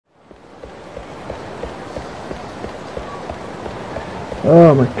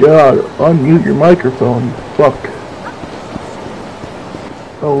Oh my god, unmute your microphone, you fuck.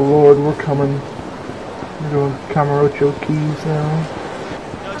 Oh lord, we're coming. We're doing Kamurocho keys now.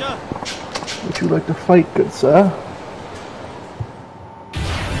 Would you like to fight, good sir?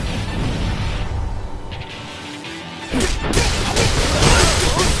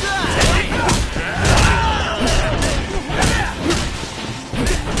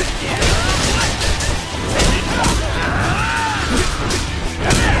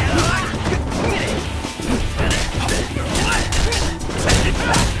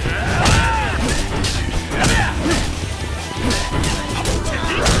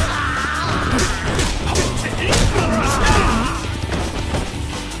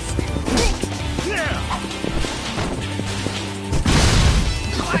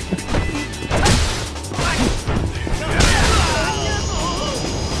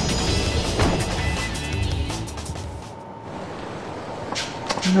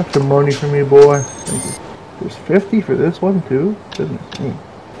 Enough some money for me, boy. There's 50 for this one, too? Goodness me.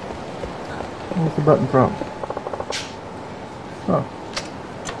 What's the button from? Huh.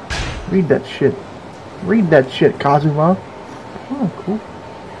 Read that shit. Read that shit, Kazuma. Oh, cool.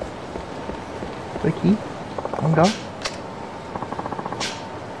 The key. Unga.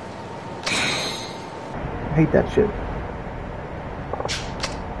 I hate that shit.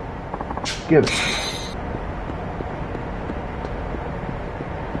 Give it.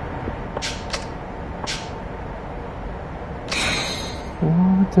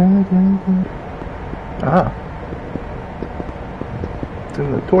 Ah. It's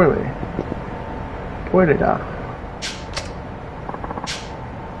in the toilet. Toilet.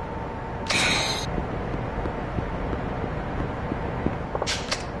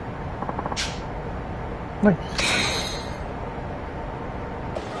 Nice.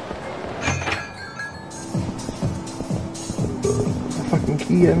 The fucking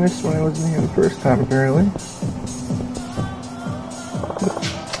key I missed when I wasn't here the first time, apparently.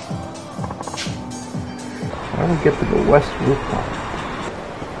 I will get to the west rooftop.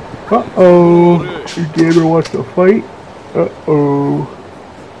 Uh-oh! Your gamer wants to fight? Uh-oh.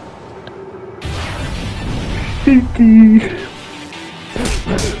 Stinky!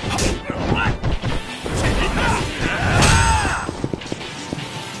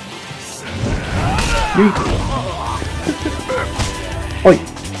 Oi!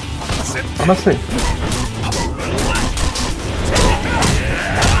 I'm not safe.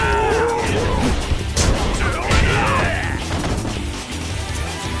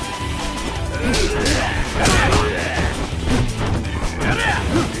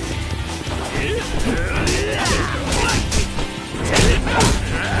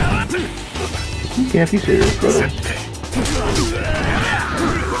 You can't be serious, brother.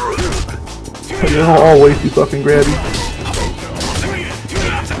 You're all way too fucking grabby.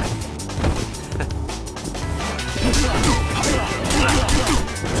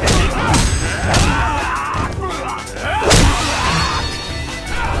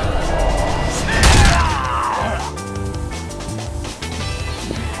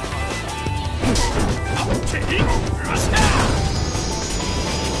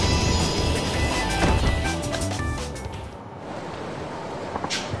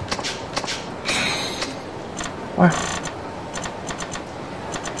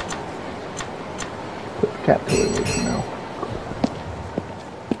 Put the cat toy away for now.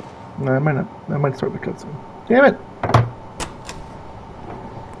 No, I might not. I might start the cutscene. Damn it!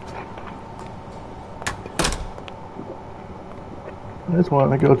 I just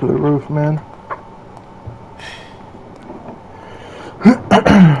want to go to the roof, man.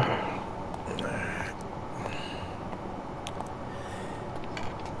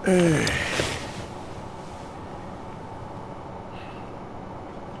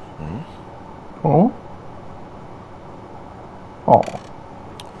 Oh? Oh.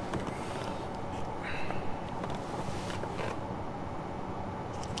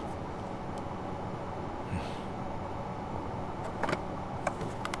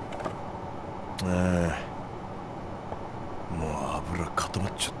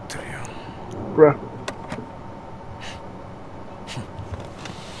 Bruh.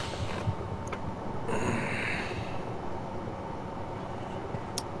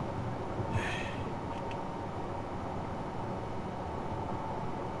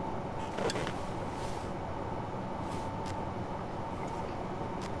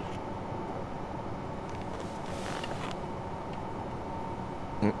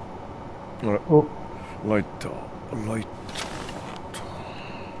 Oh. Light.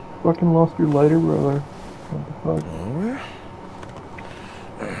 Fucking lost your lighter, brother. What the fuck?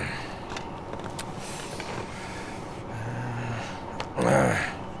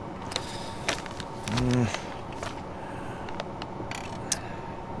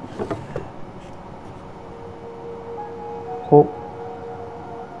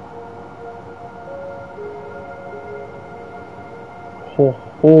 ほ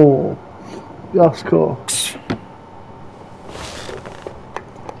ほう。やすか。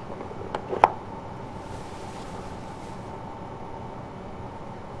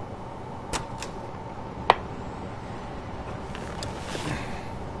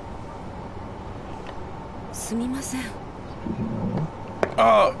すみません。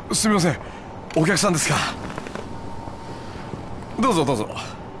ああ、すみません。お客さんですか。どうぞどうぞ。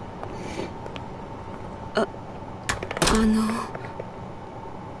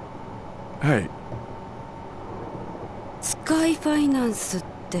はい。スカイファイナンスっ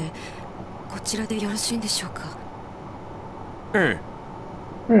てこちらでよろしいんでしょうか。え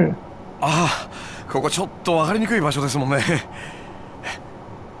え。ああ、ここちょっと分かりにくい場所ですもんね。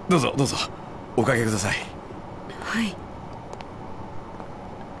どうぞどうぞ、おかけください。はい。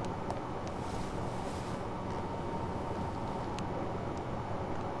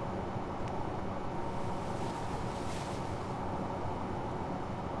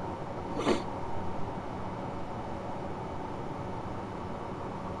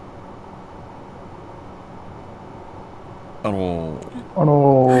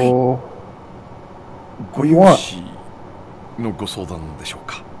はい。ご融資のご相談でしょう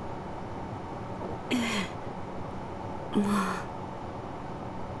か。まあ。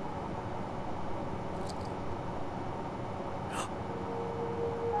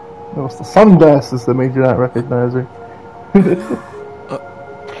It was the sunglasses that made you not recognize her.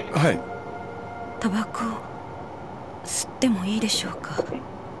 はい。タバコ吸ってもいいでしょうか。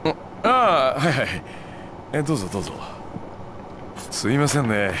ああ、はいはい。どうぞどうぞ。すいません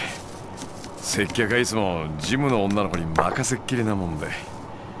ね。接客はいつもジムの女の子に任せっきりなもんで、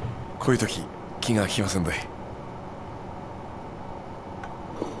こういう時気が利きませんで。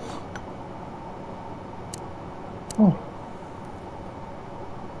Oh.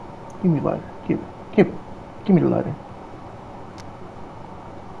 Give me the lighter. Give me the lighter.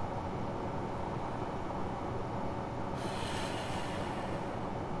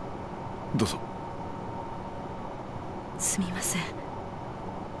 どうぞ。すみません。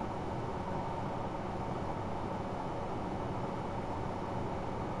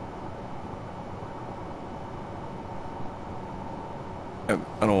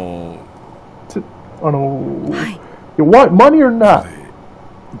はい。You want money or not?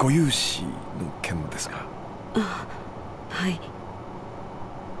 ご融資の件ですが。はい。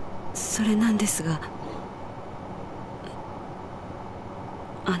それなんですが、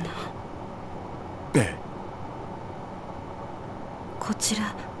ええ。こち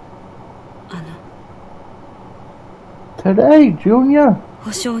らToday, Junior.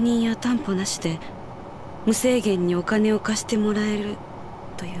 保証人や担保なしで無制限にお金を貸してもらえる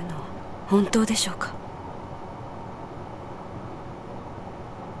というのは本当でしょうか。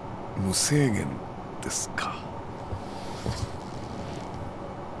無制限ですか。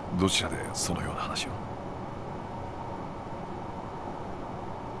どちらでそのような話を。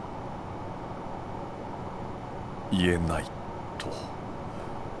言えないと。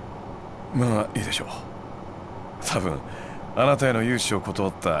まあいいでしょう。多分あなたへの融資を断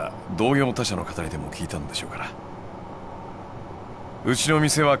った同業他社の方にでも聞いたんでしょうから。うちの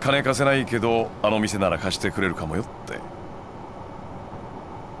店は金貸せないけどあの店なら貸してくれるかもよって。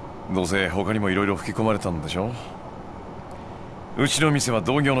どうせ他にもいろいろ吹き込まれたんでしょ。うちの店は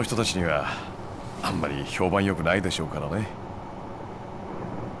同業の人たちにはあんまり評判良くないでしょうからね。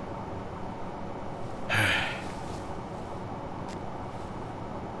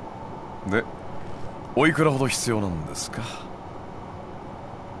で、おいくらほど必要なんですか。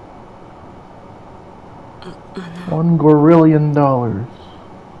$1 gorillion.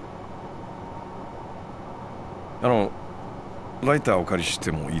 ライターお借りし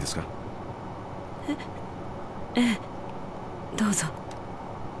てもいいですか。ええ、どうぞ。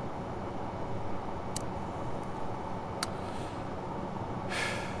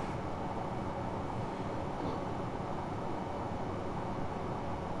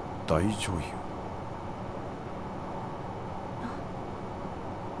大女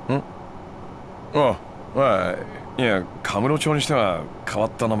優。ああ、いや、カムロ町にしては変わ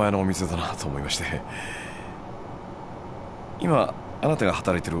った名前のお店だなと思いまして。今あなたが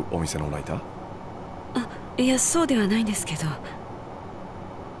働いてるお店のライター。いや、そうではないんですけど、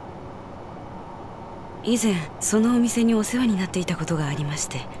以前そのお店にお世話になっていたことがありまし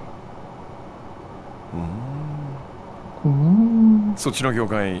て。そっちの業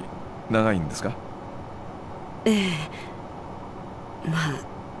界長いんですか。ええ、まあ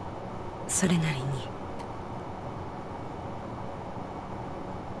それなり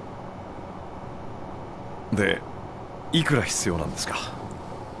に。で、いくら必要なんですか。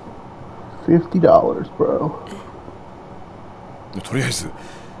$50, bro. とりあえず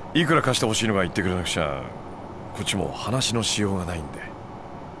いくら貸してほしいのか言ってくれなくちゃこっちも話のしようがないんで。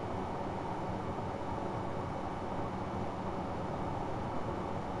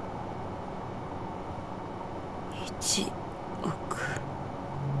1億。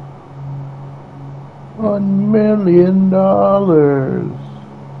$1 million.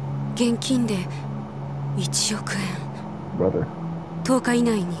 現金で1億円。 Brother. 10日以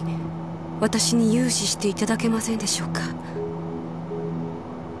内に私に融資していただけませんでしょうか。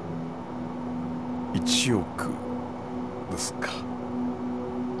1億ですか。は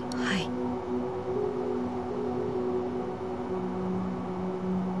い。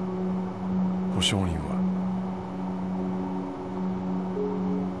保証人は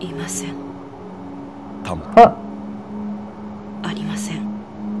いません。担保。Huh. ありません。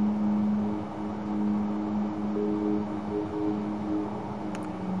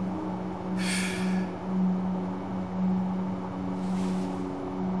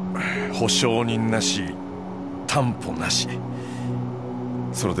保証人なし、担保なし、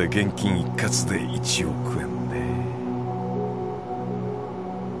それで現金一括で1億円ね。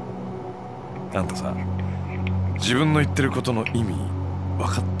あんたさ、自分の言ってることの意味分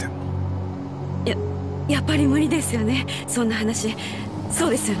かってんの？やっぱり無理ですよね、そんな話。そ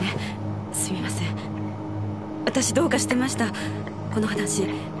うですよね。すみません、私どうかしてました。この話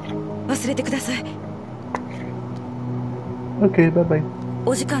忘れてください。 Okay, bye bye.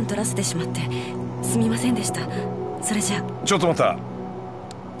 お時間取らせてしまってすみませんでした。それじゃあ。ちょっと待った。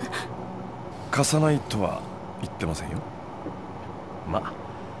貸さないとは言ってませんよ。まあ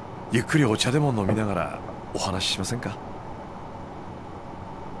ゆっくりお茶でも飲みながらお話ししませんか？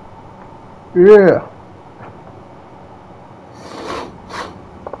 Yeah.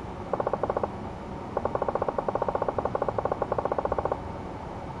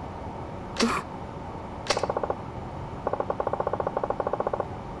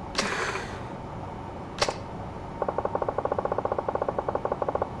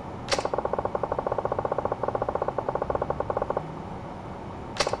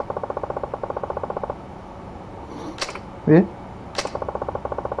 Yeah.「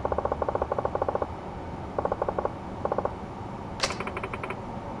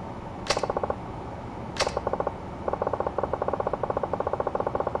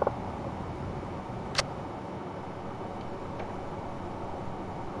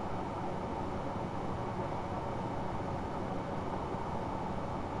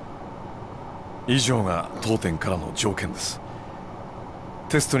以上が当店からの条件です。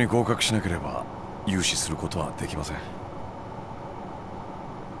テストに合格しなければ融資することはできません。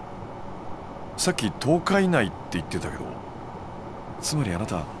さっき10日以内って言ってたけど、つまりあな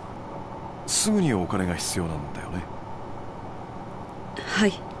たすぐにお金が必要なんだよね。は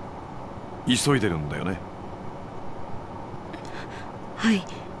い。急いでるんだよね。はい、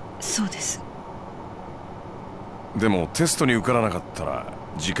そうです。でもテストに受からなかったら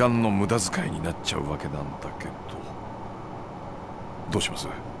時間の無駄遣いになっちゃうわけなんだけど、どうします？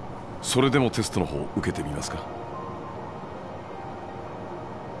それでもテストの方受けてみますか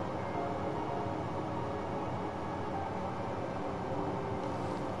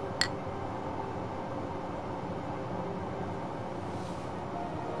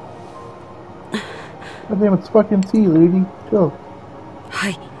God damn, it's fucking C, lady. Chill. は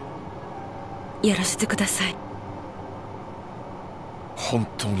い、やらせてください。本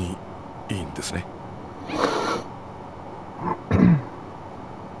当にいいんですね。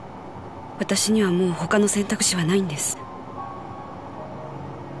私にはもう他の選択肢はないんです。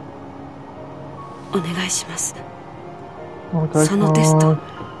お願いします。 Oh my gosh. そのテスト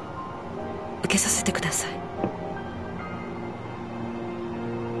受けさせてください。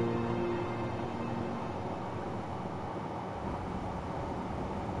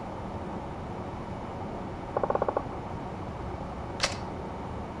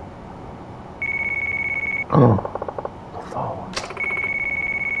Oh. The phone.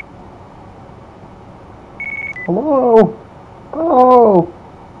 Hello? Oh!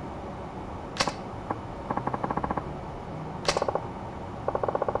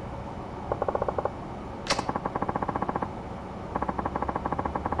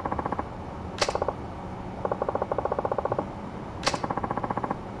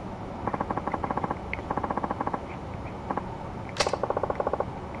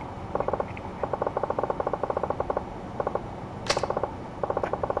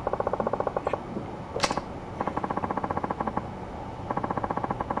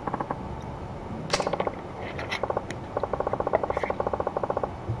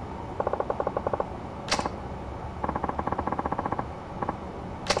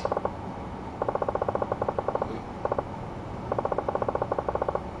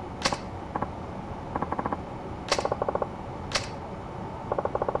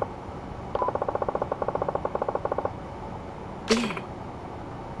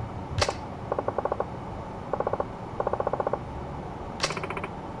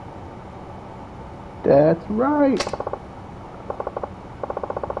 That's right.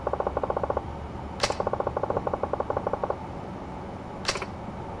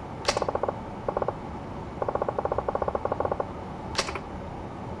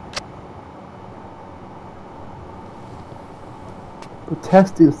 The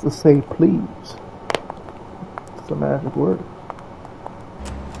test is to say please. It's a magic word.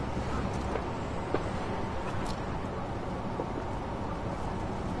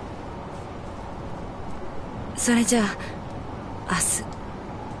それじゃあ明日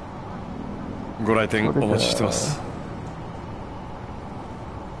ご来店お待ちしてます。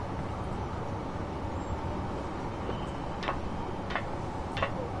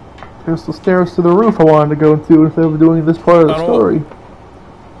There's the stairs to the roof I wanted to go to instead of doing this part of the story.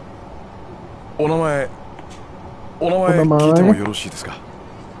 お名前聞いてもよろしいですか？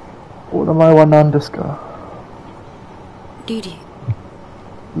お名前は何ですか？リリ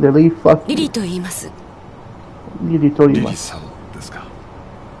ーと言います。リリと言いリリます。さんですか？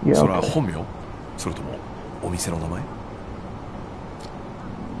 Yeah, それは okay. 本名？それともお店の名前？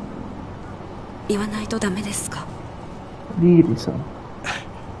言わないとダメですか？リリさん。い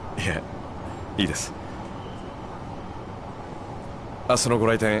え、いいです。明日のご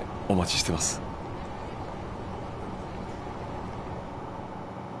来店お待ちしてます。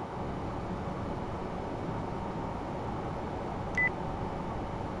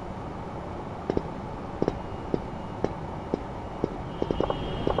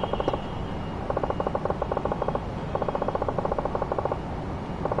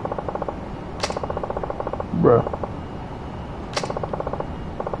Bruh.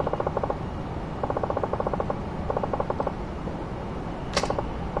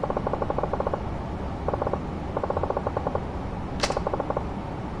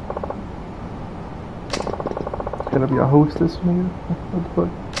 Gonna be a hostess, maybe? What the fuck?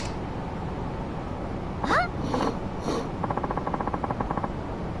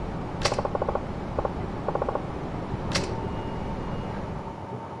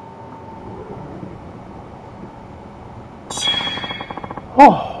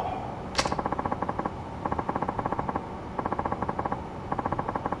 Oh.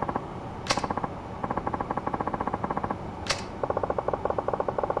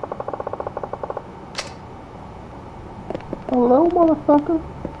 Hello, motherfucker.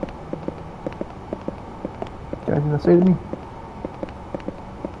 Got anything to say to me?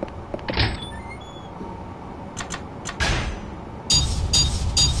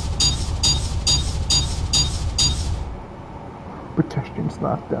 Protection's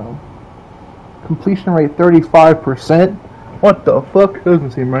knocked down. Completion rate 35%? What the fuck?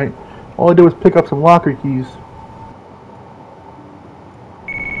 Doesn't seem right. All I did was pick up some locker keys.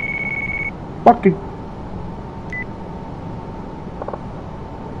 Fucking.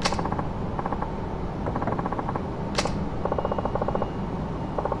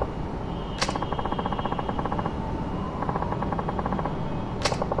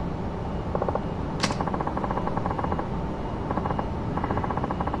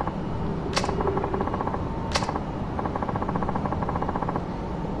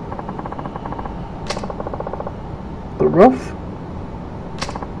 The roof?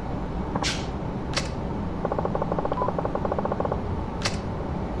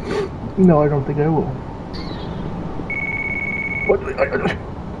 No, I don't think I will. What?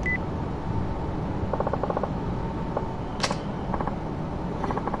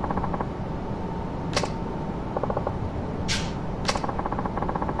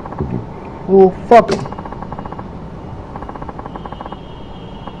 Well, fuck him.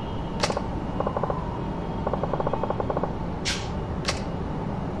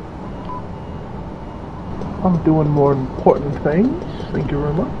 I'm doing more important things. Thank you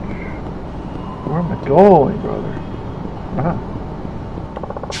very much. Where am I going, brother? Ah.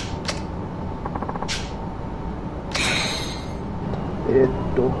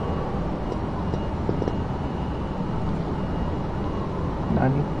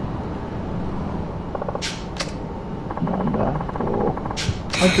 Nani? Nanda. Oh.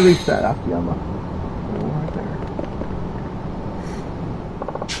 How'd you reach that, Akiyama? Oh, right there.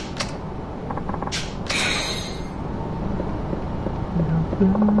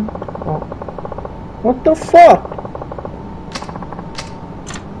 Oh. What the fuck?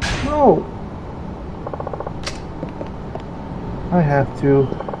 No. I have to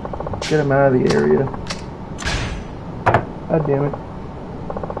get him out of the area. God damn it.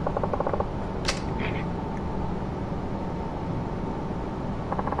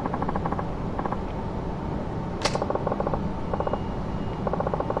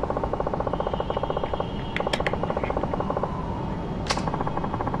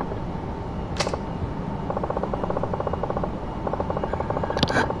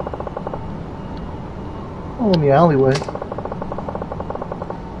 the alleyway.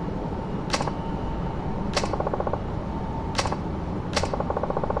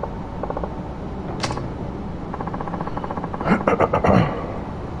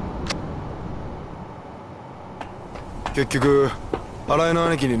結局新井の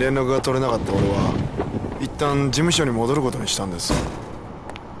兄貴に連絡が取れなかった俺は一旦事務所に戻ることにしたんです。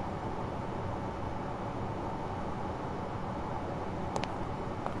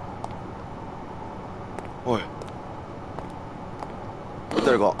おい、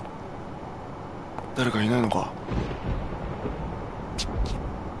誰かいないのか。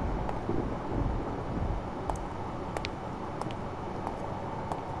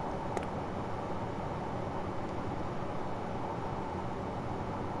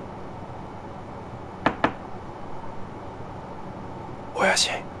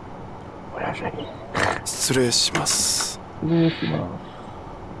失礼します。失礼します。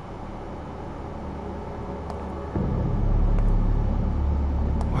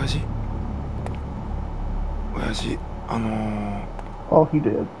親父、Oh, he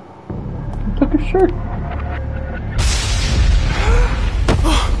did. He took his shirt.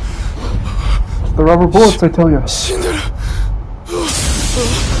 It's the rubber bullets, I tell you. 死んでる。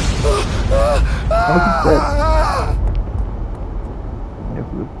How is he dead? If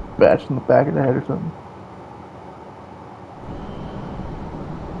he was bashed in the back of the head or something.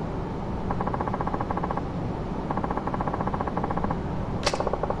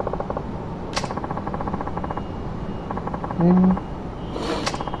 Maybe.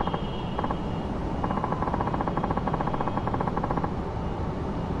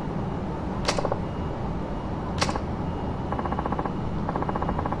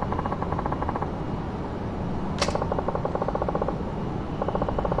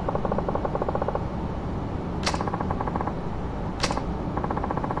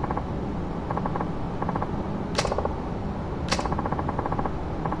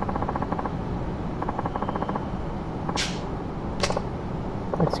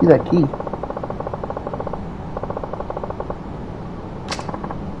 I see that key.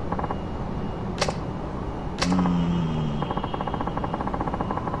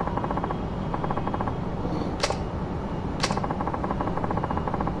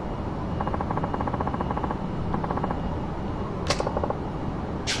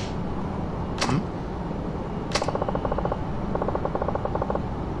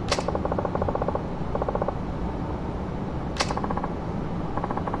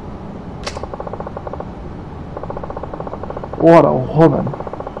 What a woman.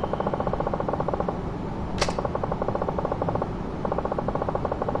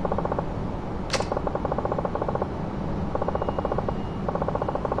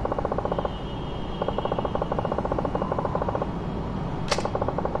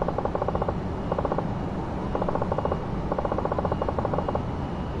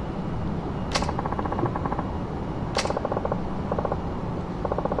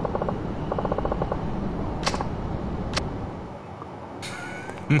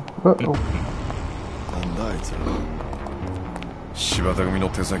 Uh-oh. なんだあいつら。柴田組の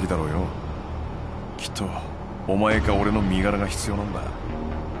手先だろうよ。きっとお前か俺の身柄が必要なんだ。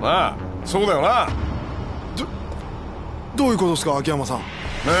なあ、そうだよな。どういうことですか、秋山さん。な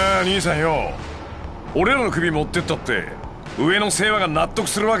あ兄さんよ、俺らの首持ってったって上の世話が納得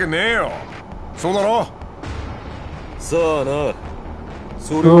するわけねえよ。そうだろ。さあな、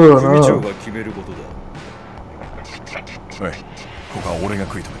それは組長が決めることだ。おい、ここは俺が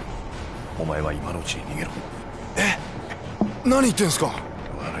食い止める。お前は今のうちに逃げろ。何言ってんすか。悪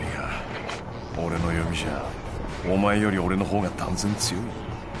いが俺の読みじゃお前より俺の方が断然強い。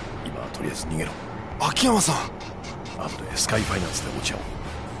今はとりあえず逃げろ。秋山さん。後でスカイファイナンスで落ち合お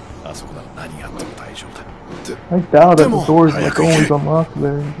う。あそこなら何があっても大丈夫だ。 I doubt that the door's like always unlocked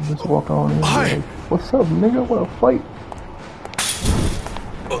there. You can just walk on in. Like, what's up, nigga? What a fight.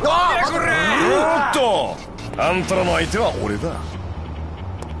 おっと、あんたらの相手は俺だ。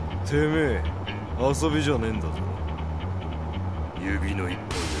てめえ遊びじゃねえんだぞ。指の一本や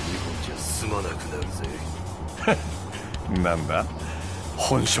二本じゃ済まなくなるぜ。なんだ、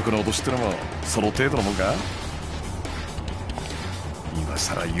本職の脅しってのもその程度のもんか。今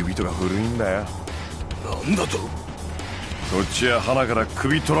さら指とか古いんだよ。なんだと。こっちは鼻から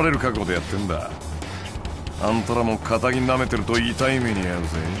首取られる覚悟でやってんだ。あんたらも仇舐めてると痛い目に遭うぜ。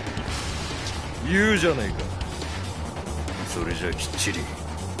言うじゃねえか。それじゃきっちり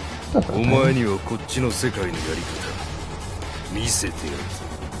お前にはこっちの世界のやり方見せてやる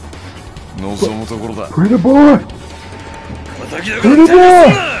ぞ。望むところだ。Pretty boy! 仇だから手出すな。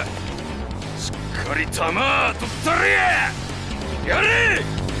しっかり弾取ったれや。やれ。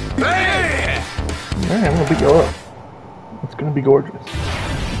Alright, I'm gonna beat you up. It's gonna be gorgeous.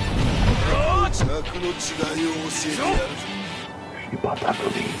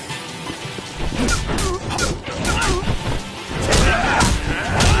 Shibata-gumi.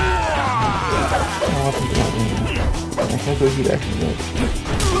 I can't believe he actually knows.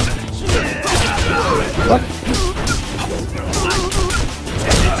 What?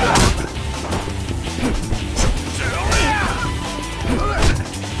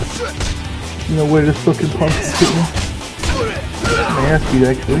 You know where this fucking punk is hitting? My ass beat,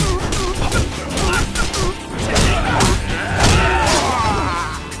 actually.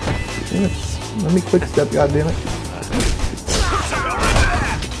 Damn it. Let me quick step, goddammit.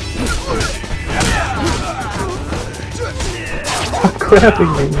 Stop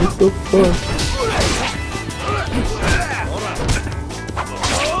grabbing me, what the fuck?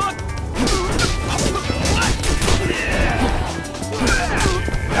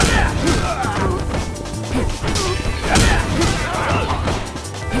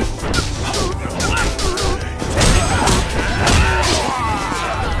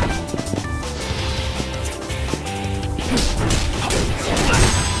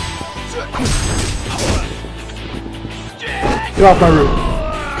 Get off my roof.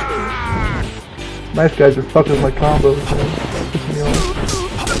 Nice guys are fucking with my combos, man. Pissing me off.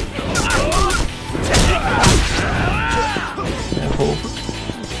 Asshole.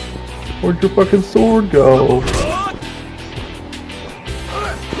 Where'd your fucking sword go?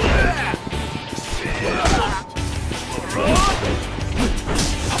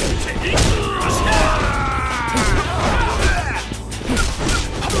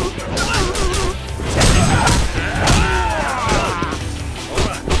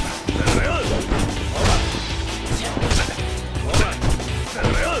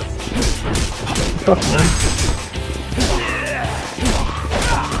 Fuck, man.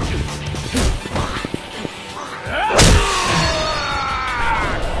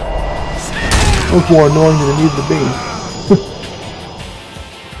 Those more annoying than it needs to be.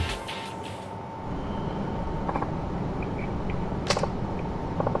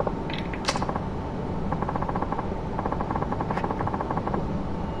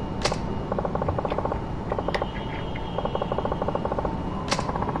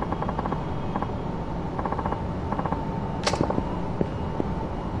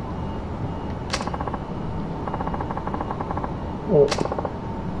 Oh.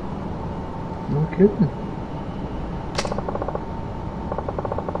 No kidding.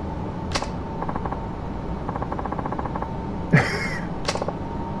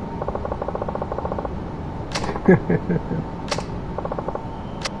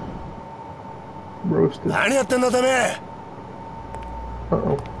 Roasted. 何やってんだてめえ。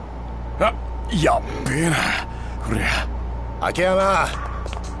 Uh-oh. あ、やっべえな。こりゃ。秋山、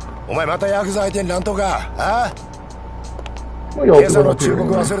お前またヤクザ相手に乱闘か。あ？ What y'all 今朝 doing の up 忠 here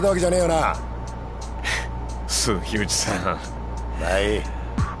告 anyway? 忘れたわけじゃねえよな。杉内さん。はい。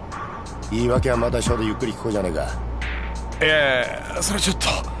言い訳はまた署でゆっくり聞こうじゃねえか。それちょっ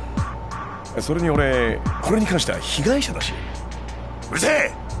と。それに俺、これに関しては被害者だし。うるせ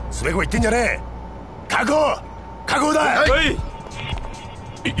え。すべこ言ってんじゃねえ。確保。確保だ。はい。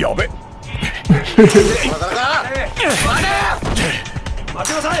やべ。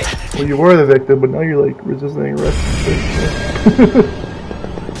Well, you were the victim, but now you're like resisting arrest.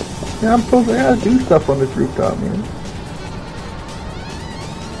 Yeah, I'm supposed to do stuff on this rooftop, man.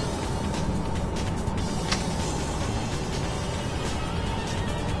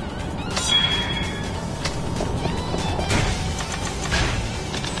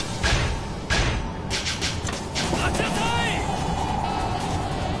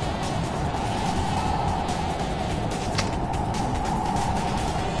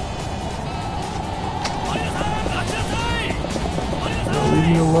 Leave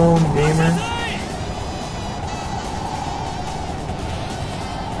me alone, gamer.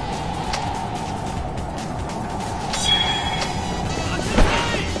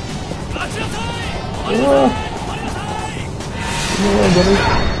 Leave me alone, buddy.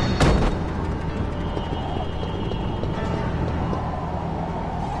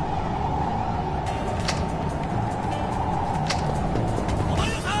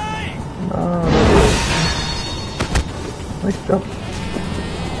 Nice jump.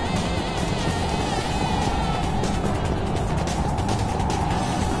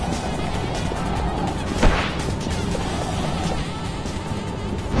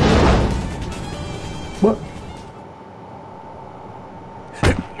 What?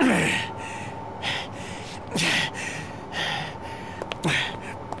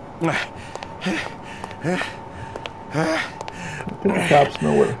 I think the cops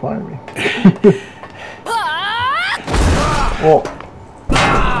know where to find me. お、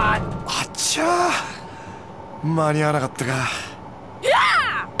あっちゃー、間に合わなかったか。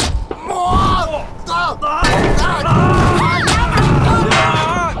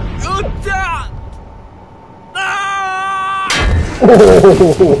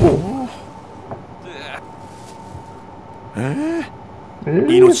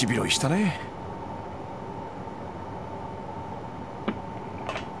命拾いしたね。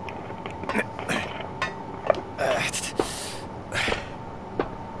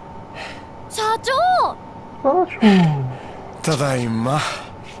社長。ただいま。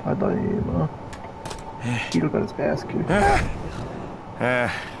ただいま。Peter got his ass kicked.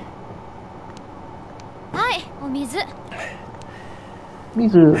 はい、お水。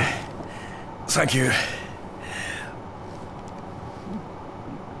水。サンキュー。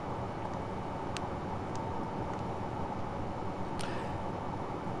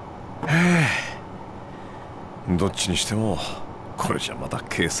どっちにしてもこれじゃまた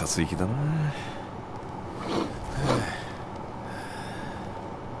警察行きだな。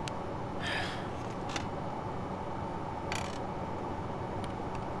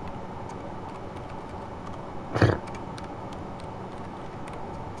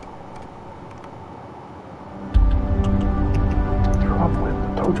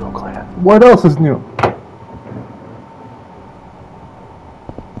What else is new?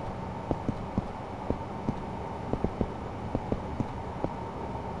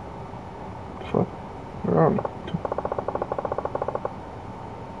 Fuck. Where are we?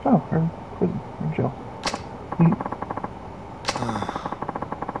 Oh, we're in prison. We're in jail.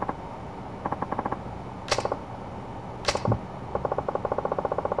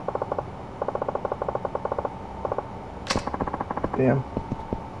 Damn.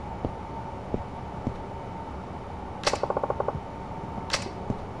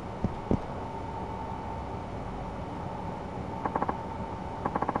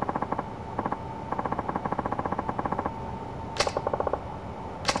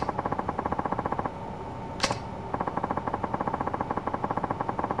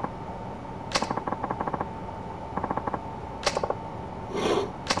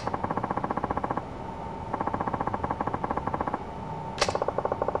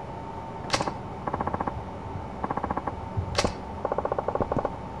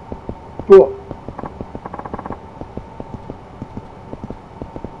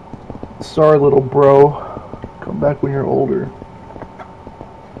 Sorry, little bro. Come back when you're older.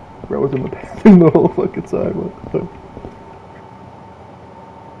 Bro was in the bathroom the whole fucking sidewalk.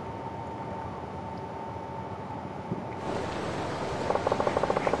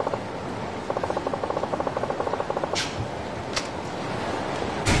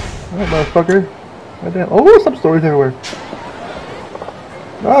 Alright, motherfucker. Goddamn. Oh, some stories everywhere.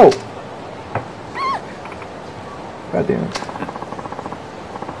 No! Goddamn.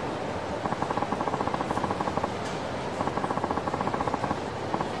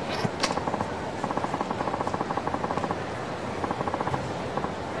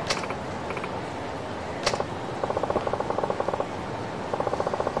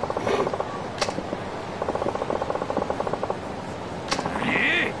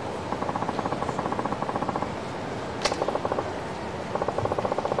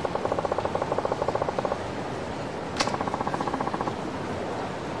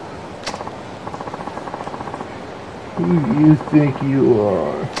 Who do you think you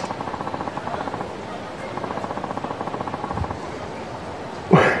are?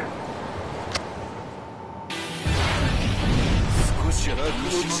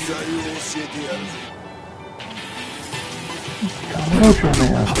 Commotion,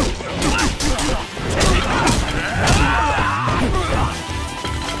 man.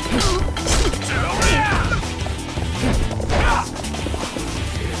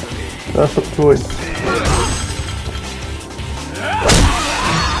 That's the choice.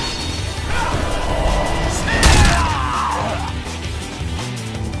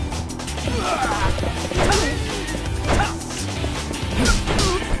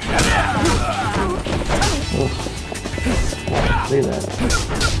 Say that.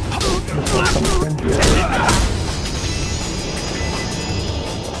 This one's some cringy.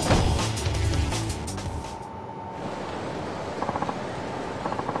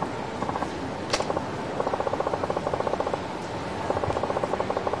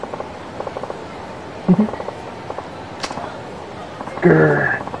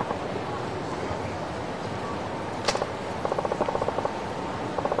 Grr.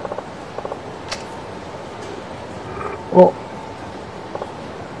 Oh.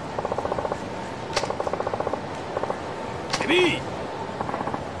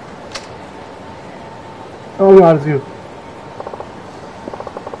 Oh god, it's you.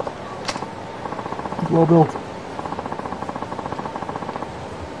 well built.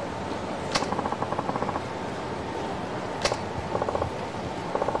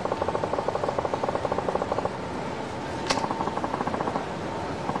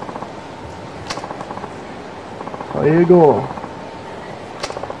 There you go.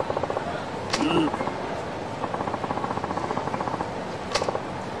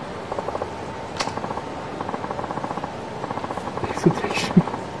 Hesitation.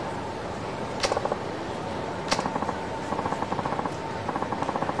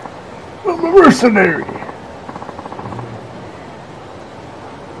 I'm a mercenary.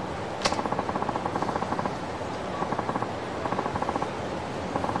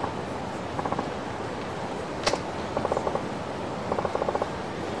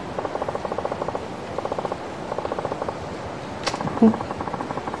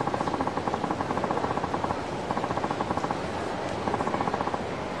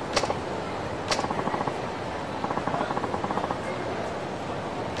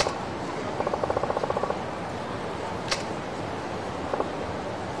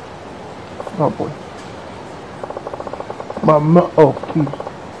 Oh boy. Oh, keys.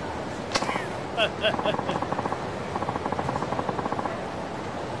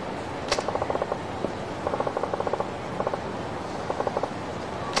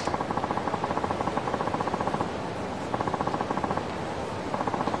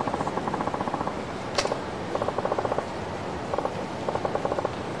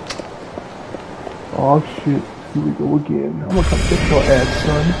 Oh shit. Here we go again. I'm gonna come get your ass,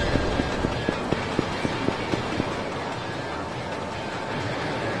 son.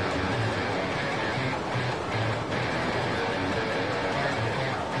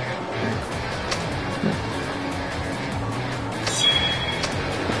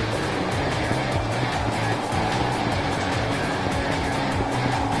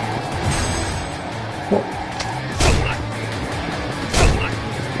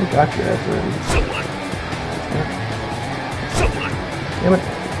 I got your ass already. Damn it.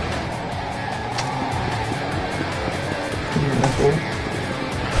 Come here, asshole.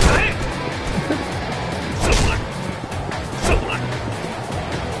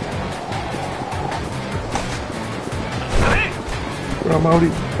 Bro, I'm already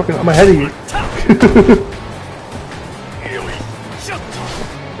fucking, I'm ahead of you.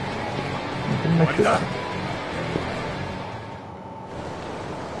 Get my shit out.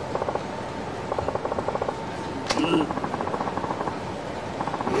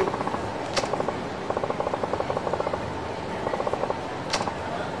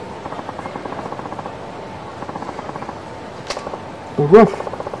 Rough.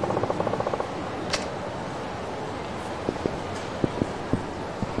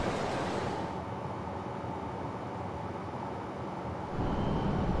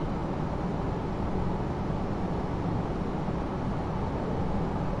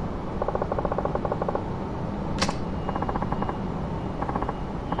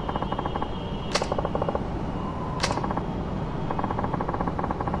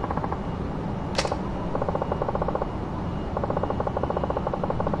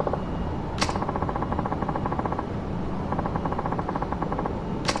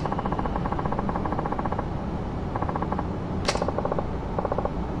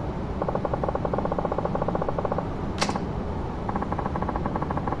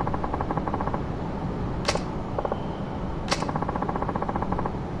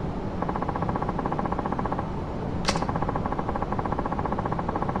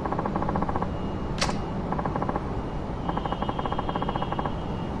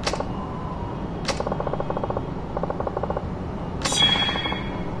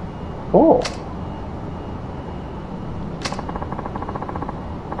 Oh.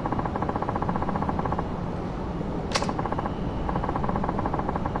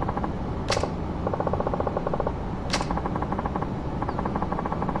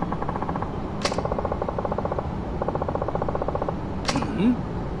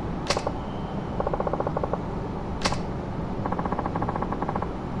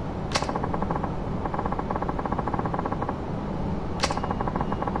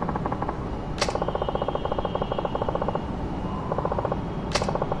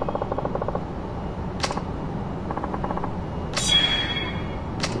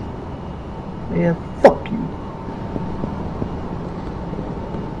 Man, fuck you.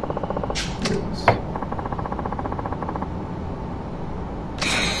 There it is.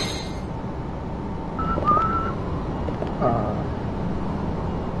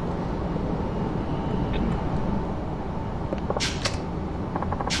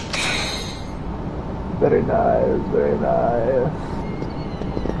 Very nice, very nice.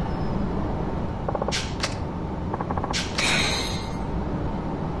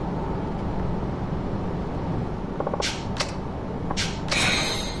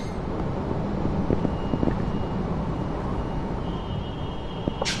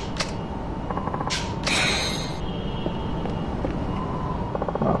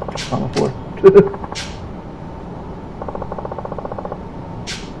 God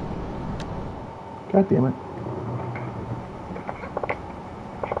damn it.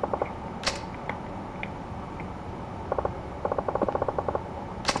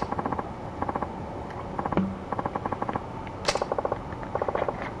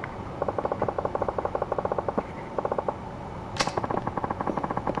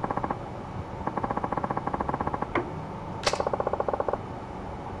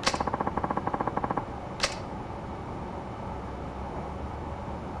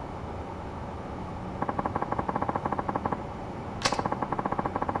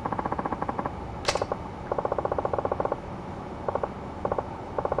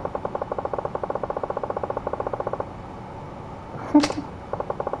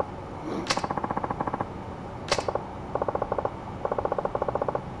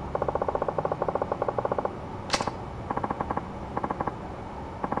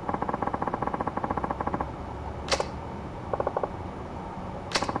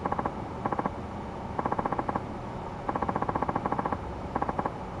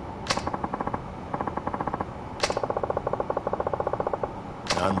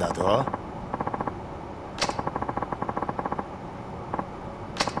なんだと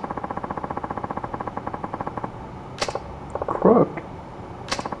Crook.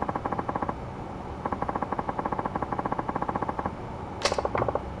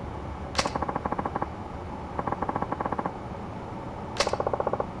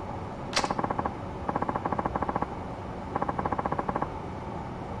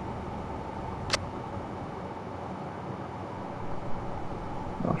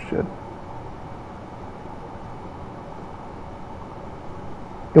 Oh shit.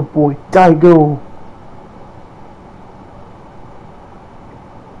 Good boy, Daigo.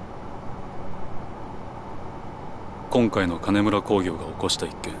 今回の金村工業が起こした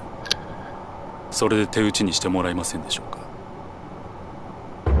一件、それで手打ちにしてもらえませんでしょうか。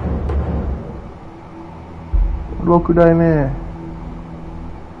6代目。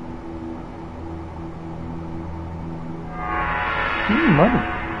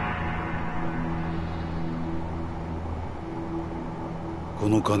money. こ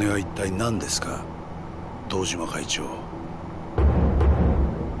の金は一体何ですか、堂島会長。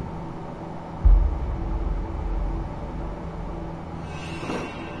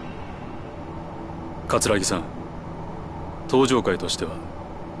桂木さん、東上会としては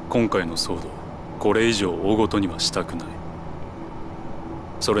今回の騒動、これ以上大ごとにはしたくない。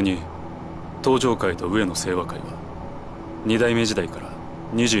それに東上会と上野清和会は2代目時代から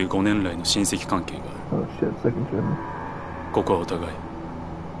25年来の親戚関係がある。ここはお互い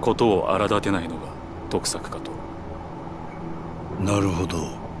事を荒立てないのが得策かと。なるほど。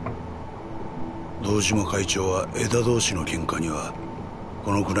堂島会長は枝同士の喧嘩には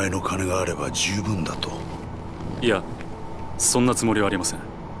このくらいの金があれば十分だと。いや、そんなつもりはありません。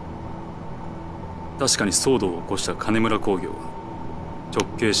確かに騒動を起こした金村工業は直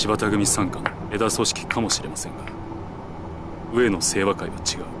系柴田組傘下の枝組織かもしれませんが、上野清和会は違う。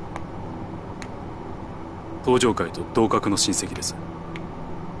東上会と同格の親戚です。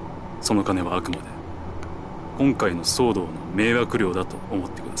その金はあくまで今回の騒動の迷惑料だと思っ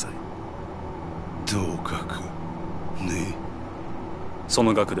てください。同格ね。そ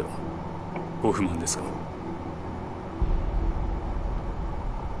の額ではご不満ですか。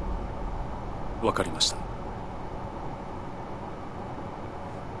わかりました。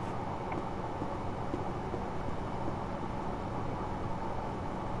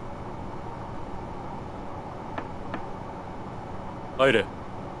入れ。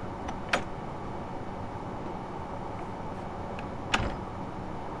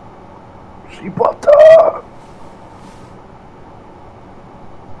しまった。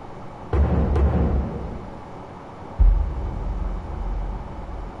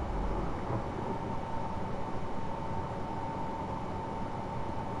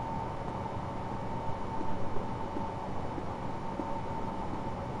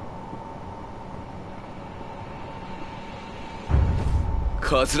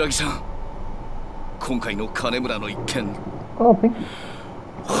桂木さん、今回の金村の一件、本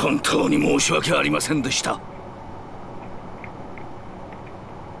当に申し訳ありませんでした。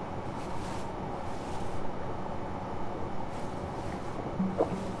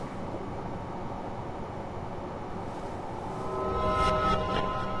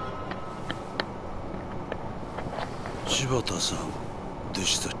柴田さんで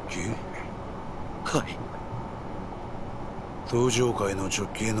したっけ。はい。東上会の直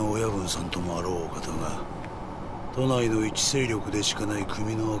系の親分さんともあろうお方が都内の一勢力でしかない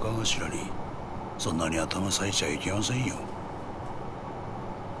組の若頭にそんなに頭割いちゃいけませんよ。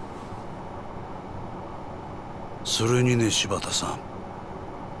それにね、柴田さん、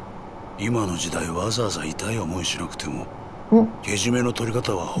今の時代わざわざ痛い思いしなくてもけじめの取り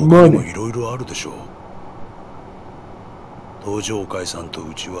方は他にもいろいろあるでしょう。東上会さんと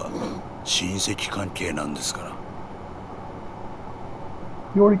うちは親戚関係なんですから。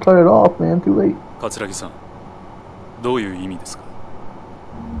You already cut it off, man. Too late. 桂木さん、どういう意味ですか？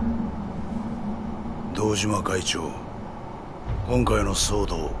堂島会長、今回の騒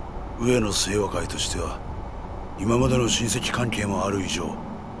動、上野清和会としては今までの親戚関係もある以上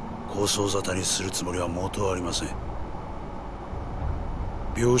抗争沙汰にするつもりは毛頭ありません。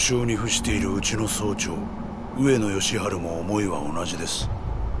病床に伏しているうちの総長上野義治も思いは同じです。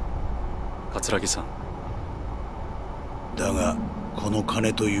桂木さん、だがこの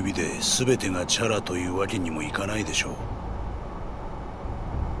金と指で全てがチャラというわけにもいかないでしょう。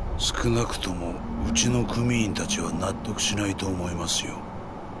少なくともうちの組員たちは納得しないと思いますよ。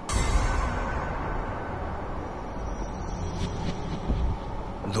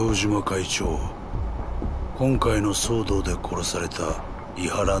堂島会長、今回の騒動で殺された井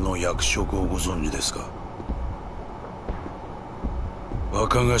原の役職をご存知ですか？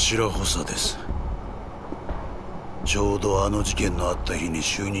若頭補佐です。ちょうどあの事件のあった日に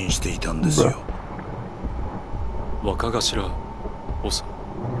就任していたんですよ。若頭補佐。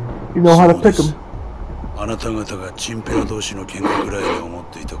You know how to pick him. あなた方がチンピラ同士の喧嘩くらいに思っ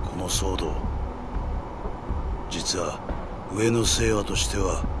ていたこの騒動、実は上野清和として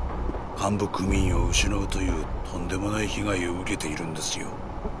は幹部組員を失うというとんでもない被害を受けているんですよ。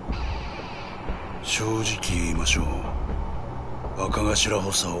正直言いましょう。若頭補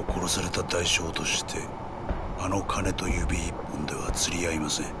佐を殺された代償としてあの金と指一本では釣り合いま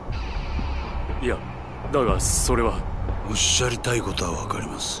せん。いや、だがそれは。おっしゃりたいことはわかり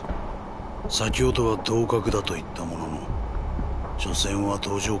ます。先ほどは同格だと言ったものの、所詮は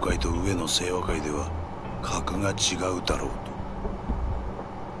東上会と上野清和会では格が違うだろう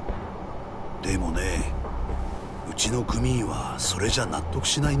と。でもね、うちの組員はそれじゃ納得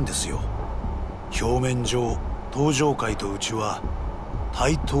しないんですよ。表面上東上会とうちは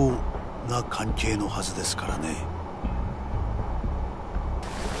対等な関係のはずですからね。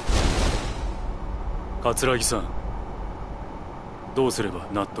桂木さん、どうすれば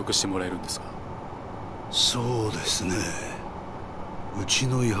納得してもらえるんですか？そうですね、うち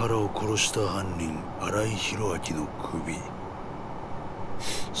の井原を殺した犯人新井宏明の首、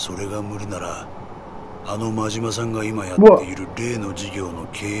それが無理ならあの真島さんが今やっている例の事業の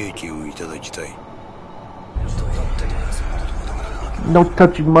経営権をいただきたい。No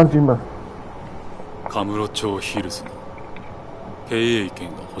touching Majima. カムロ町ヒルズの経営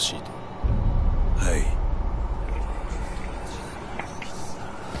権が欲しいと。はい。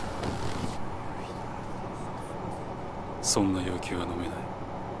そんな要求は飲めな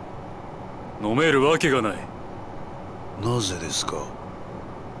い。飲めるわけがない。なぜですか？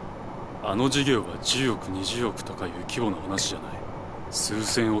あの事業が10億20億とかいう規模の話じゃない。数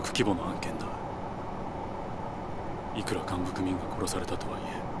千億規模の案件だ。いくら幹部組員が殺されたとはい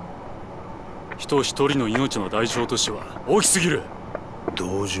え、人一人の命の代償としては大きすぎる。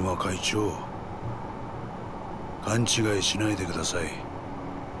堂島会長、勘違いしないでください。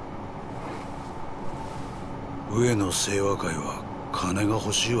上野清和会は金が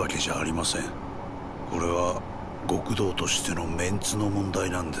欲しいわけじゃありません。これは極道としてのメンツの問題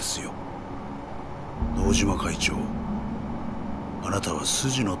なんですよ。堂島会長、あなたは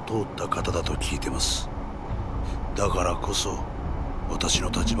筋の通った方だと聞いてます。だからこそ私の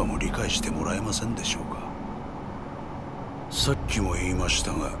立場も理解してもらえませんでしょうか。さっきも言いまし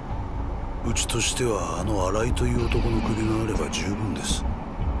たが、うちとしてはあの新井という男の首があれば十分です。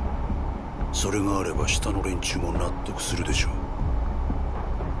それがあれば下の連中も納得するでしょ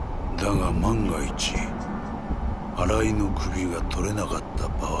う。だが万が一新井の首が取れなかった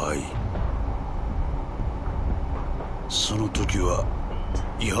場合、その時は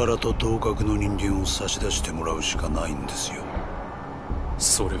井原と同格の人間を差し出してもらうしかないんですよ。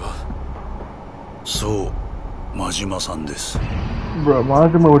それは。そう、真島さんです。 Bro,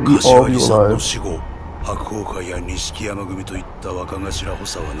 Majima would eat 柏 all of 木 you さんの alive. 死後、白鵬会や錦山組といった若頭補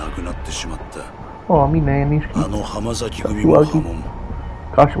佐は亡くなってしまった。 Oh, I mean, Nani's あの浜崎組も破門。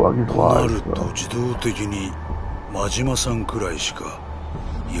 Kashiwagi's とな alive. ると So. 自動的に真島さんくらいしか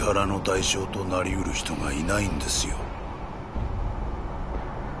井原の代償となりうる人がいないんですよ。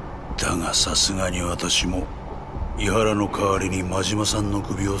だがさすがに私も井原の代わりに真島さんの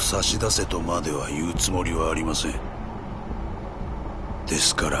首を差し出せとまでは言うつもりはありません。で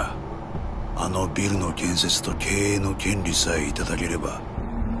すからあのビルの建設と経営の権利さえいただければ、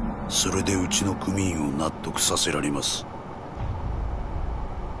それでうちの組員を納得させられます。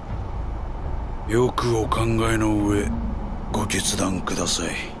よくお考えの上ご決断くださ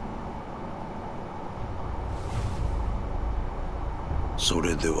い。そ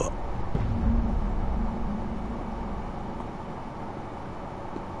れでは。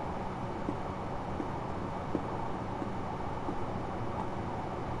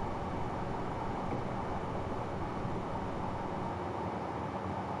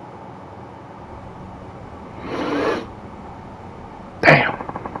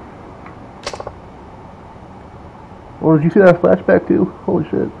Well, did you see that flashback too? Holy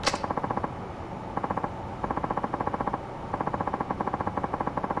shit.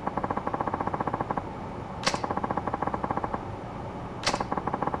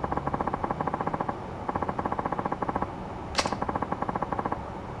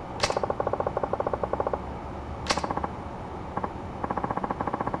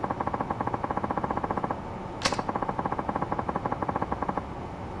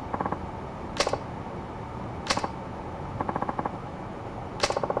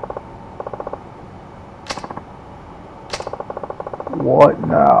 What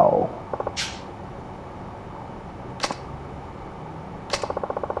now?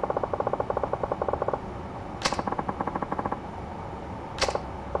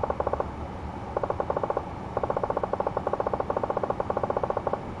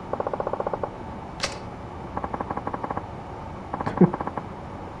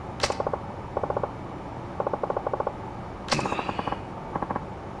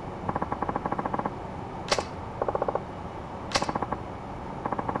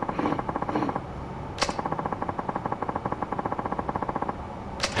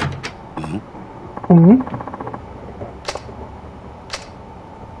 Mm-hmm.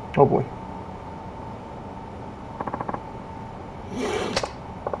 Oh boy.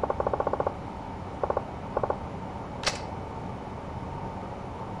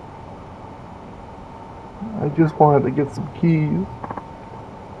 I just wanted to get some keys.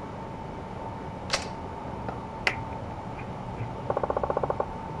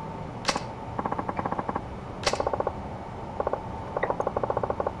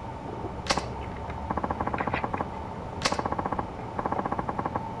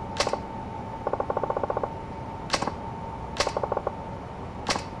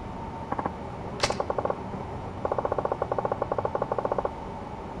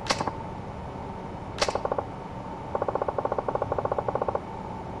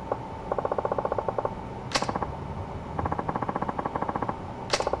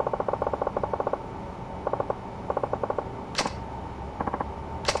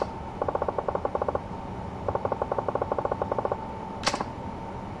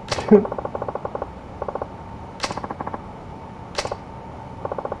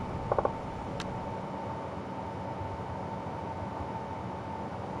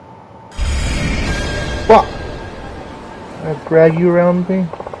 Fuck! I drag you around me.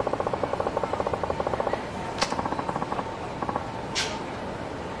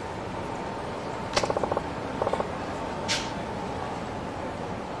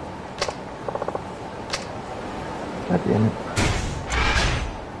 God damn it.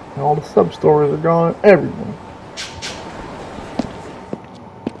 All the sub-stories are gone, everything.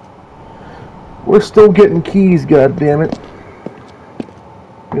 We're still getting keys, god damn it.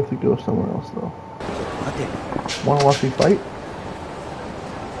 We have to go somewhere else though. Wanna watch me fight?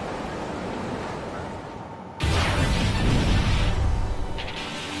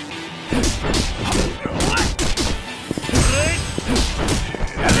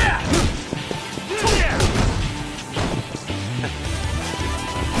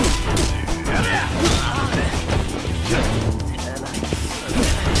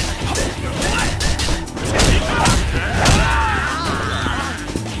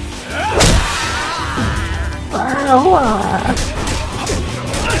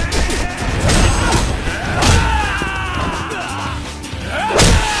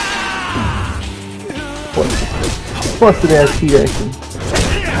 Busted ass key action.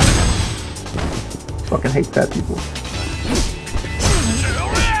 Fucking hate fat people.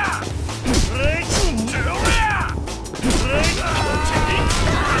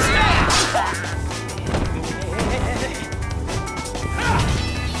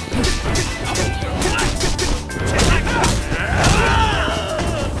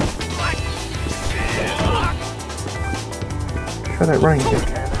 Try that running kick.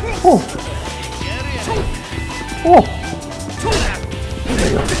 Oh! Oh!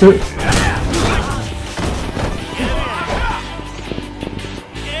 There you go.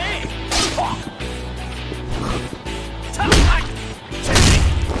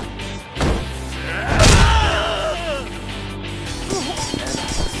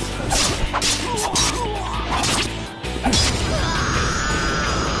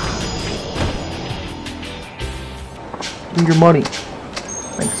 Give me your money.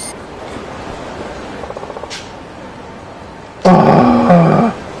 Thanks.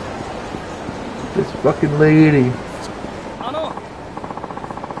 Ah, this fucking lady.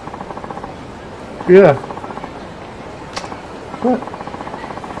 Yeah. What?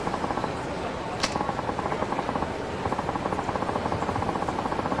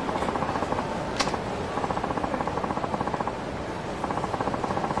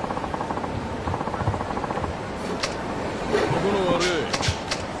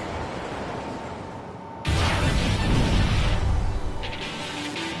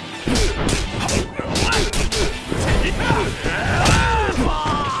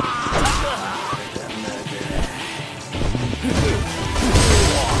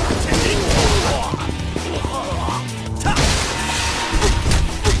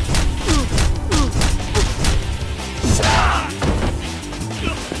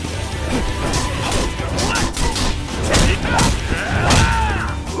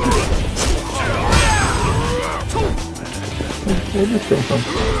 Where'd this come from?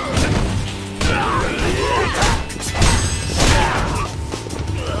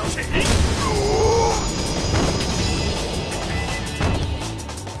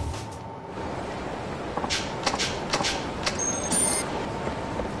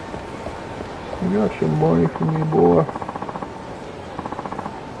 You got some money from me, boy.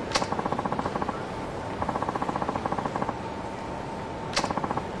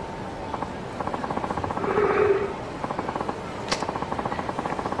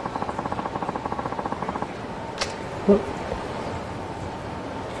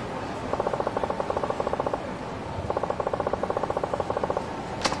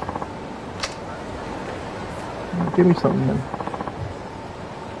 Give me something then.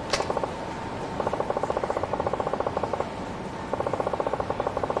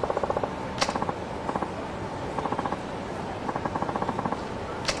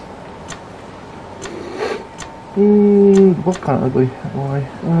 What kind of ugly? Why?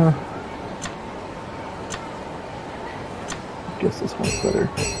 I guess this one's better.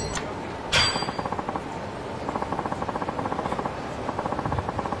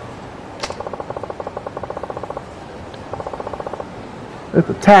 It's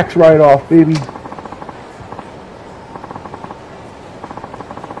a tax write-off, baby.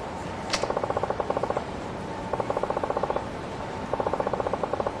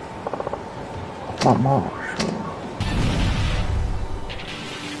 My mom.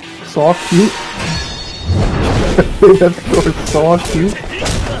 Saw cute. That store saw cute.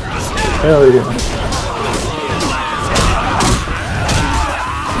 Hell yeah.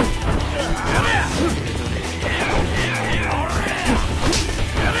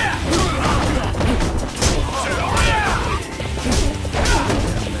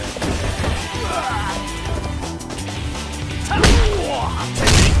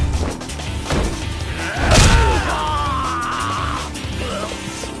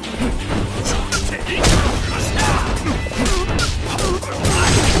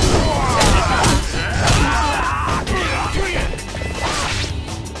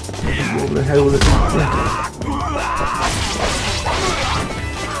 Over the head with it.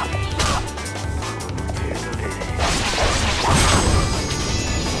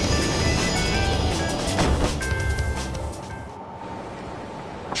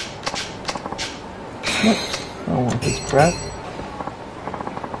 I don't want this crap.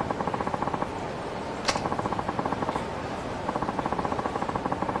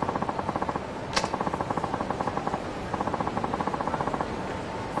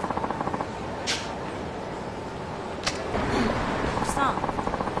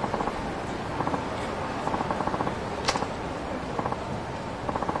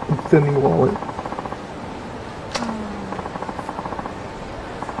 Sending wallet.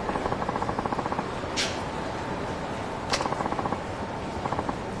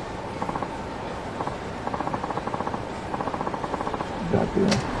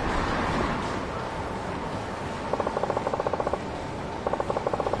 Goddamn.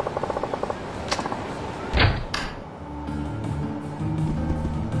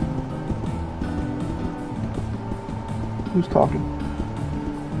 Who's talking?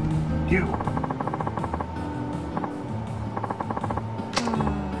 You.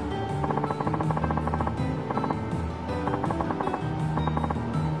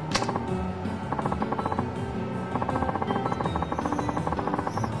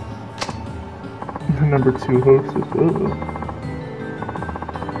 Number 2 hostess.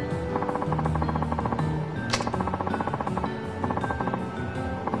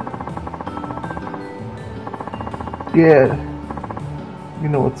 Yeah. You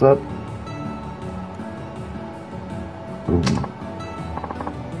know what's up. Ooh.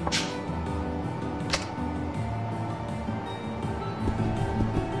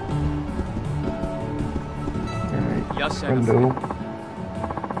 Friendo.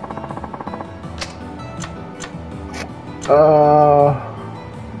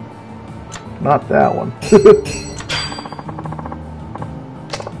 Not that one.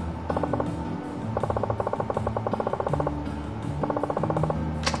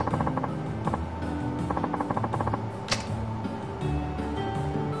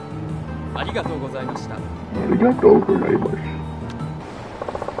 Arigatou gozaimashita. Arigatou gozaimasu.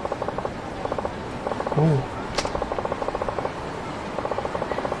 Oh.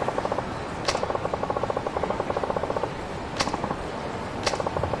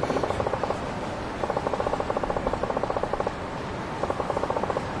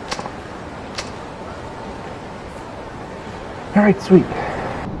 All right, sweet.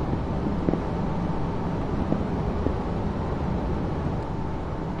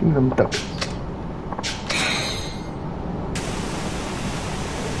 Give me them ducks.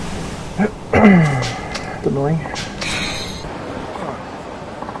 That's annoying.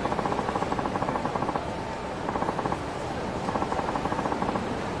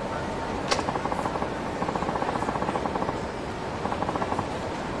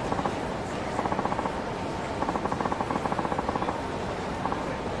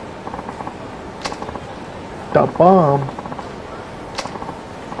 The bomb.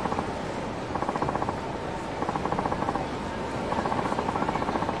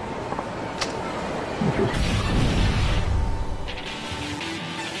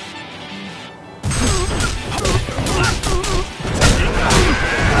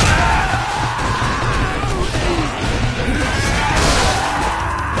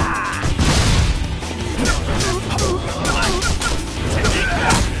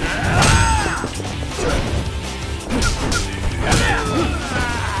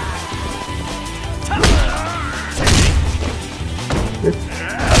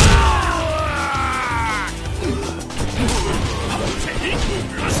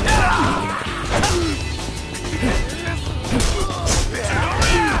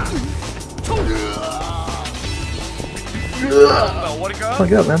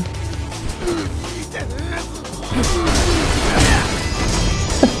 Fuck up, man.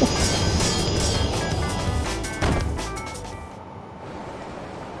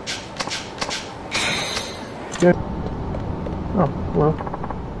 Good. Oh, hello.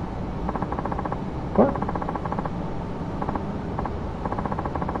 What?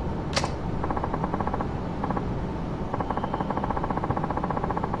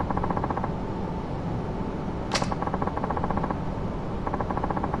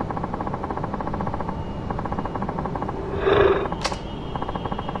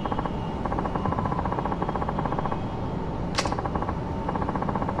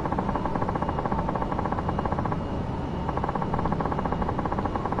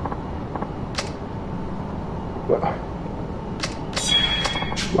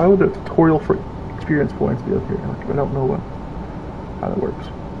 Why would the tutorial for experience points be up here? Like, I don't know how that works.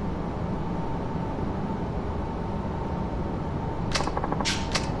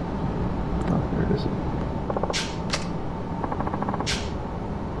 Oh, there it is.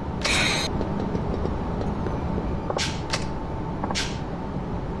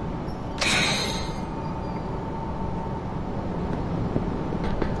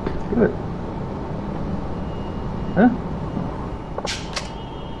 Good. Huh?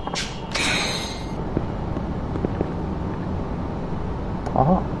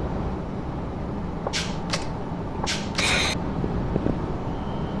 Aha.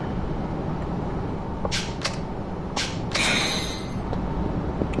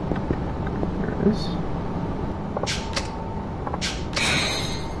 There it is.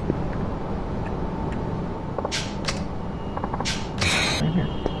 Right here.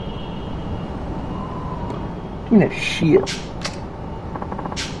 Give me that shit.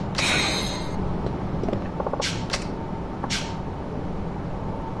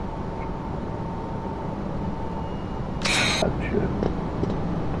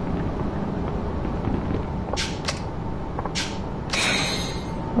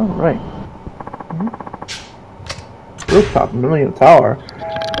 Alright. Rooftop, Millennium Tower.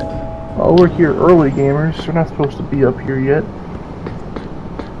 Oh, we're here early, gamers. We're not supposed to be up here yet.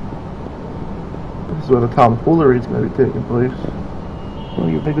 This is where the tomfoolery is going to be taking place. I don't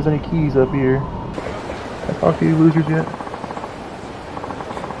even think there's any keys up here. I talked to you losers yet?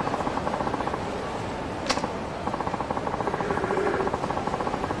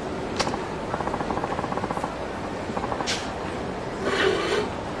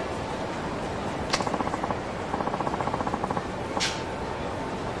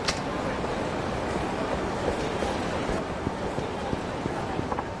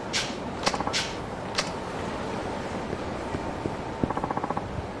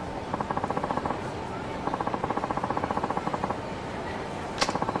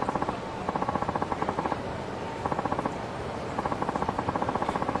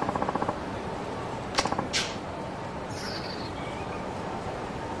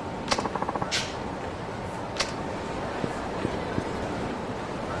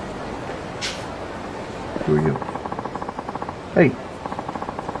 Who are you? Hey.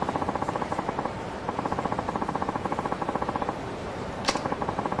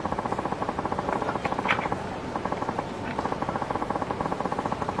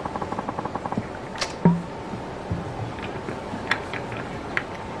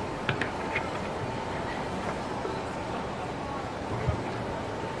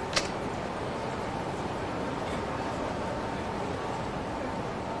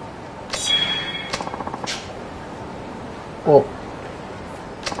 Well,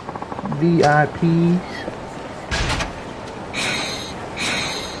 VIPs.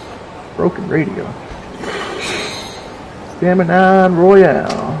 Broken radio. Stamina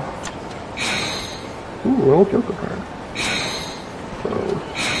Royale. Ooh, Royal Joker card. So,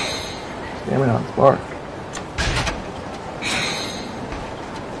 Stamina Spark.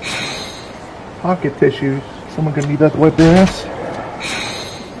 Pocket tissues. Someone gonna need that to wipe their ass.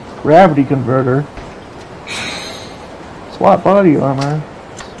 Gravity converter. SWAT body armor.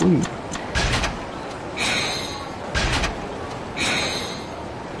 Sweet.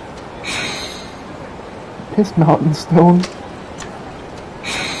 Piss Mountain Stone.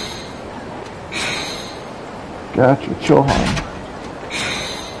 Gotcha, Chohan.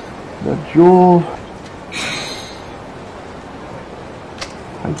 The Jewel.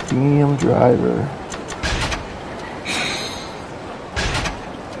 Titanium Driver.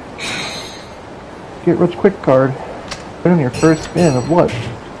 Get rich quick card. Put in your first spin of what?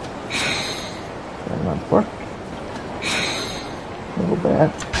 Diamond Spark. Little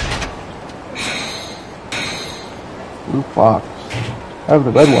bat. Blue Fox. I have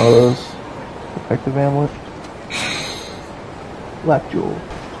the red one of those. Protective amulet. Black Jewel.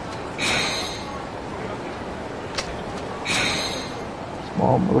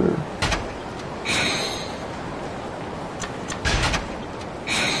 Small motor.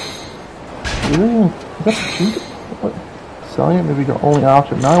 Is that the cheap? What? Selling it may be your only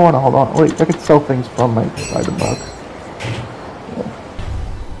option. Now I want to hold on. Wait, I could sell things from my item box.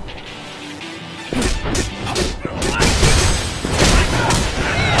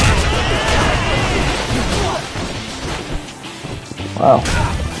 Wow.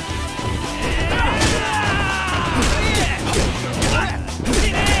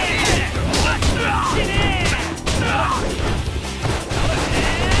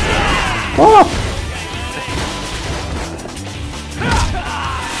 Oh!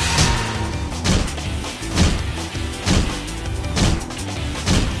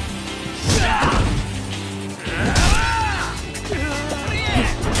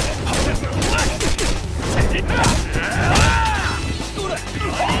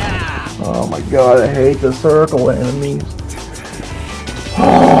 Oh my god, I hate the circle enemies.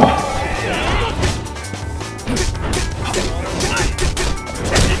 Oh.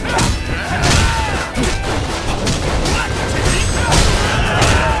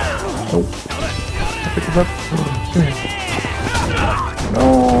 I picked it up. No!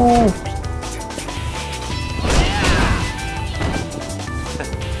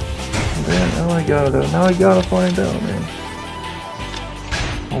 Man, now I gotta find out, man.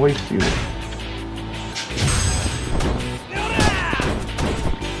 I'll waste you.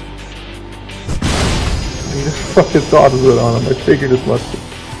 He just fucking tosses it on him. I figured as much.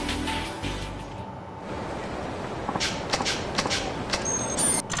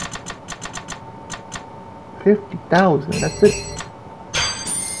 50,000, that's it.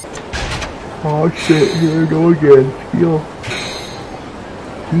 Oh shit, here I go again. Steel.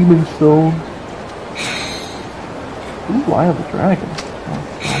 Demon Stone. Ooh, Eye of the Dragon.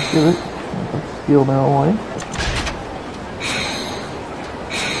 I'll give it. Let's steal that away.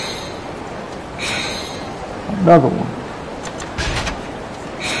 Another one.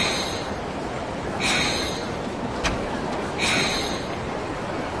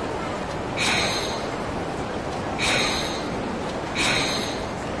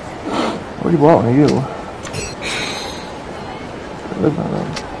 What do you want me to do? There's not that.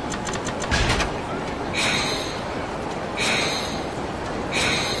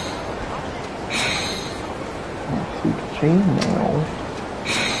 Chainmail.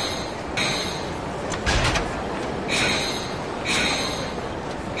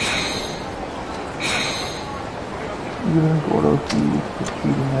 Even Gordo Thieves, the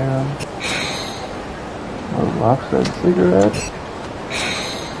cheating man. Another lopsided cigarette.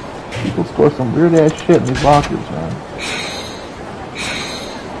 People store some weird ass shit in these lockers, man.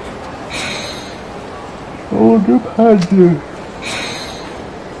 Oh, good pad.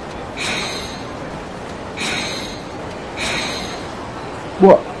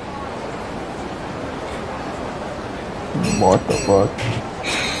 What? What the fuck?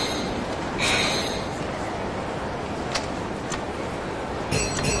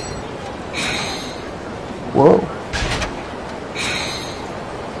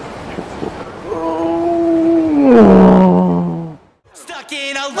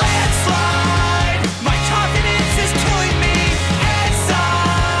 Let's fly.